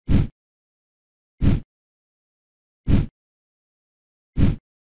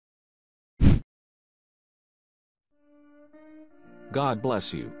God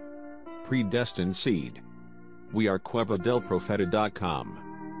bless you. Predestined Seed. We are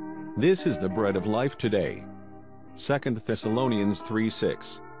cuevadelprofeta.com. This is the bread of life today. 2 Thessalonians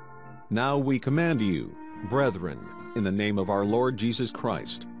 3:6. Now we command you, brethren, in the name of our Lord Jesus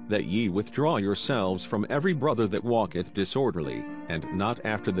Christ, that ye withdraw yourselves from every brother that walketh disorderly, and not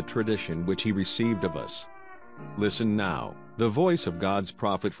after the tradition which he received of us. Listen now, the voice of God's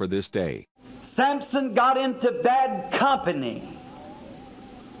prophet for this day. Samson got into bad company.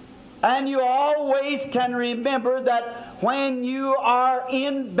 And you always can remember that when you are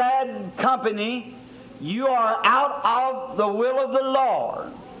in bad company, you are out of the will of the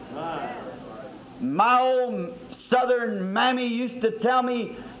Lord. My old southern mammy used to tell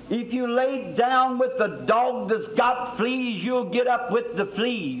me, if you lay down with the dog that's got fleas, you'll get up with the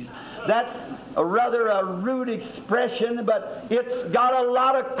fleas. That's rather a rude expression, but it's got a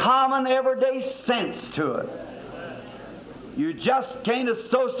lot of common everyday sense to it. You just can't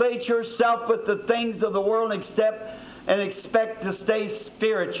associate yourself with the things of the world and expect to stay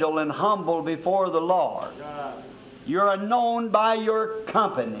spiritual and humble before the Lord. You're known by your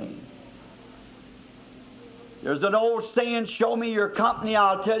company. There's an old saying, show me your company,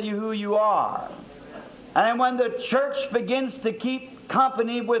 I'll tell you who you are. And when the church begins to keep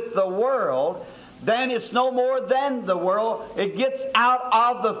company with the world, then it's no more than the world. It gets out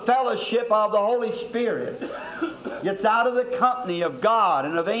of the fellowship of the Holy Spirit. Gets out of the company of God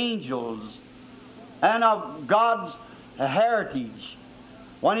and of angels and of God's heritage.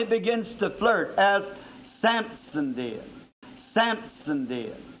 When it begins to flirt, as Samson did. Samson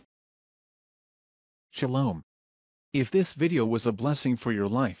did. Shalom. If this video was a blessing for your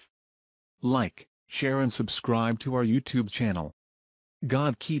life, like, share and subscribe to our YouTube channel.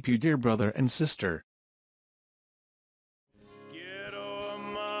 God keep you, dear brother and sister. Quiero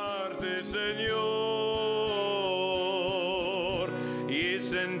amarte, Señor, y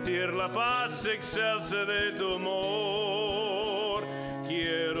sentir la paz excelsa de tu amor.